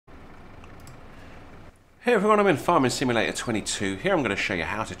Hey everyone, I'm in Farming Simulator 22. Here I'm going to show you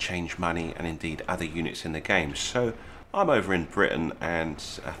how to change money and indeed other units in the game. So I'm over in Britain and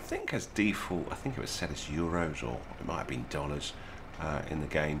I think as default, I think it was set as euros or it might have been dollars in the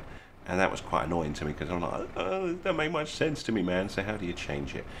game. And that was quite annoying to me because I'm like, oh, it doesn't make much sense to me, man. So how do you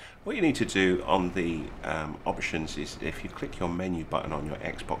change it? What you need to do on the options is if you click your menu button on your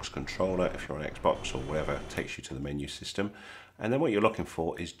Xbox controller, if you're on Xbox or whatever, it takes you to the menu system. And then what you're looking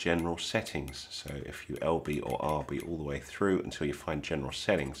for is general settings. So if you LB or RB all the way through until you find general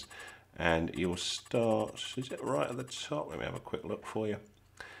settings. And you'll start, is it right at the top? Let me have a quick look for you.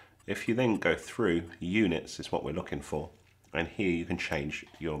 If you then go through, units is what we're looking for. And here you can change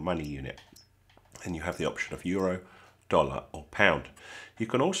your money unit. And you have the option of euro, dollar or pound. You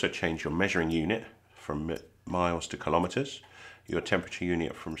can also change your measuring unit from miles to kilometers, your temperature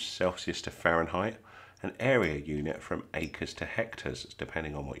unit from Celsius to Fahrenheit, an area unit from acres to hectares,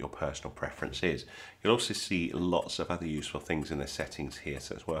 depending on what your personal preference is. You'll also see lots of other useful things in the settings here,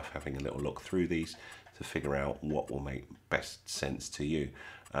 so it's worth having a little look through these to figure out what will make best sense to you.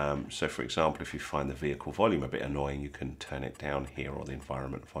 So for example, if you find the vehicle volume a bit annoying, you can turn it down here, or the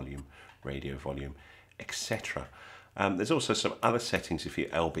environment volume, radio volume, etc. There's also some other settings if you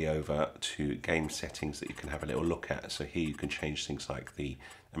LB over to game settings that you can have a little look at. So here you can change things like the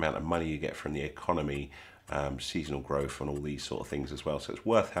amount of money you get from the economy, seasonal growth and all these sort of things as well. So it's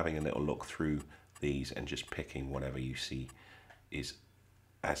worth having a little look through these and just picking whatever you see is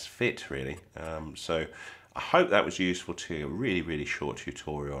as fit really. So I hope that was useful to you. A really short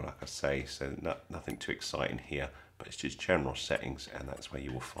tutorial, like I say, so nothing too exciting here, but it's just general settings, and that's where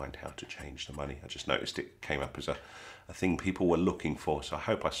you will find how to change the money. I just noticed it came up as a thing people were looking for, so I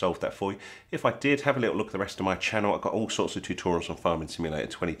hope I solved that for you. If I did, have a little look at the rest of my channel. I've got all sorts of tutorials on Farming Simulator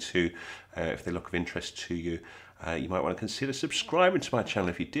 22. If they look of interest to you, you might want to consider subscribing to my channel.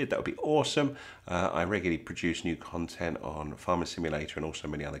 If you did, that would be awesome. I regularly produce new content on Farming Simulator and also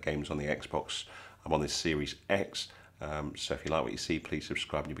many other games on the Xbox. I'm on this Series X, so if you like what you see, please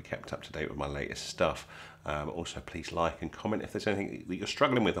subscribe and you'll be kept up to date with my latest stuff. Also, please like and comment if there's anything that you're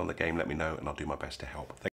struggling with on the game. Let me know and I'll do my best to help.